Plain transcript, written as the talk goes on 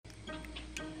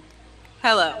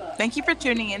Hello. Thank you for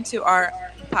tuning into our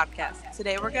podcast.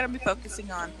 Today we're going to be focusing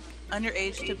on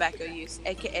underage tobacco use,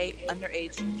 aka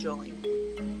underage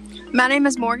juuling. My name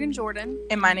is Morgan Jordan.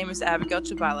 And my name is Abigail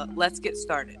Chabala. Let's get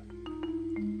started.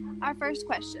 Our first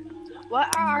question: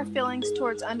 what are our feelings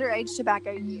towards underage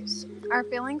tobacco use? Our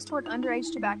feelings toward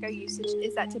underage tobacco usage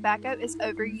is that tobacco is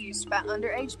overused by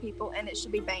underage people and it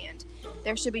should be banned.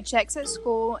 There should be checks at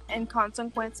school and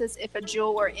consequences if a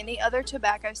Juul or any other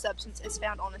tobacco substance is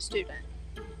found on a student.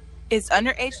 Is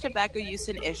underage tobacco use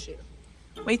an issue?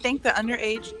 We think that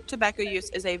underage tobacco use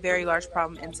is a very large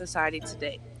problem in society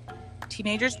today.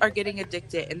 Teenagers are getting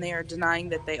addicted and they are denying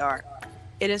that they are.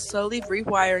 It is slowly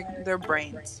rewiring their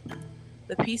brains.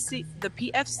 The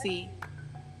PFC,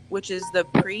 which is the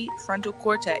prefrontal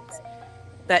cortex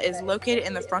that is located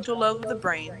in the frontal lobe of the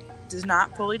brain, does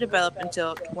not fully develop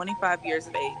until 25 years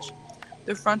of age.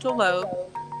 The frontal lobe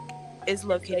is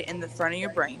located in the front of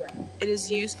your brain. It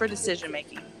is used for decision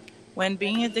making. When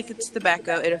being addicted to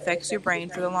tobacco, it affects your brain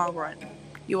for the long run.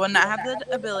 You will not have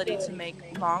the ability to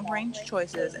make long-range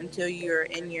choices until you're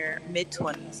in your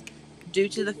mid-20s due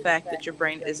to the fact that your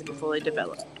brain isn't fully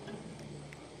developed.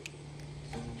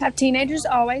 Have teenagers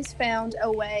always found a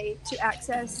way to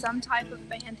access some type of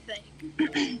banned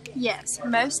thing? Yes,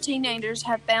 most teenagers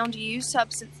have used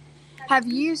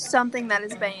something that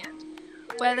is banned.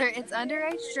 Whether it's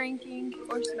underage drinking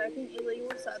or smoking illegal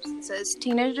substances,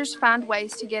 teenagers find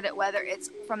ways to get it, whether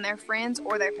it's from their friends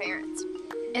or their parents.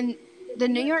 And the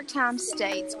New York Times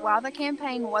states, while the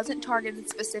campaign wasn't targeted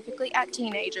specifically at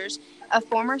teenagers, a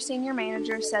former senior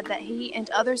manager said that he and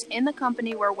others in the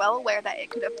company were well aware that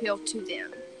it could appeal to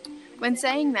them. When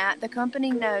saying that, the company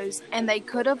knows, and they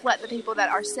could have let the people that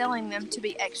are selling them to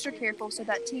be extra careful so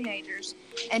that teenagers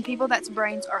and people that's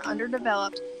brains are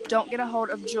underdeveloped don't get a hold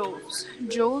of Juuls.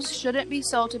 Juuls shouldn't be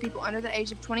sold to people under the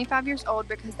age of 25 years old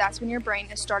because that's when your brain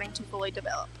is starting to fully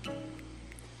develop.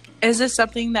 Is this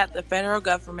something that the federal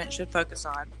government should focus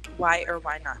on? Why or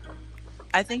why not?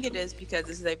 I think it is because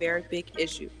this is a very big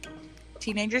issue.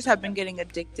 Teenagers have been getting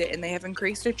addicted and they have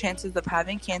increased their chances of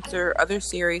having cancer or other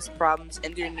serious problems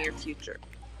in their near future.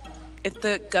 If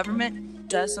the government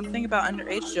does something about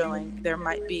underage juuling, there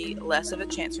might be less of a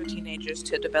chance for teenagers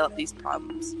to develop these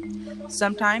problems.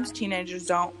 Sometimes teenagers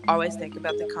don't always think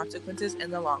about the consequences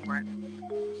in the long run.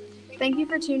 Thank you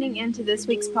for tuning in to this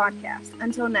week's podcast.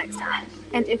 Until next time.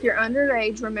 And if you're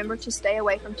underage, remember to stay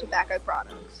away from tobacco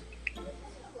products.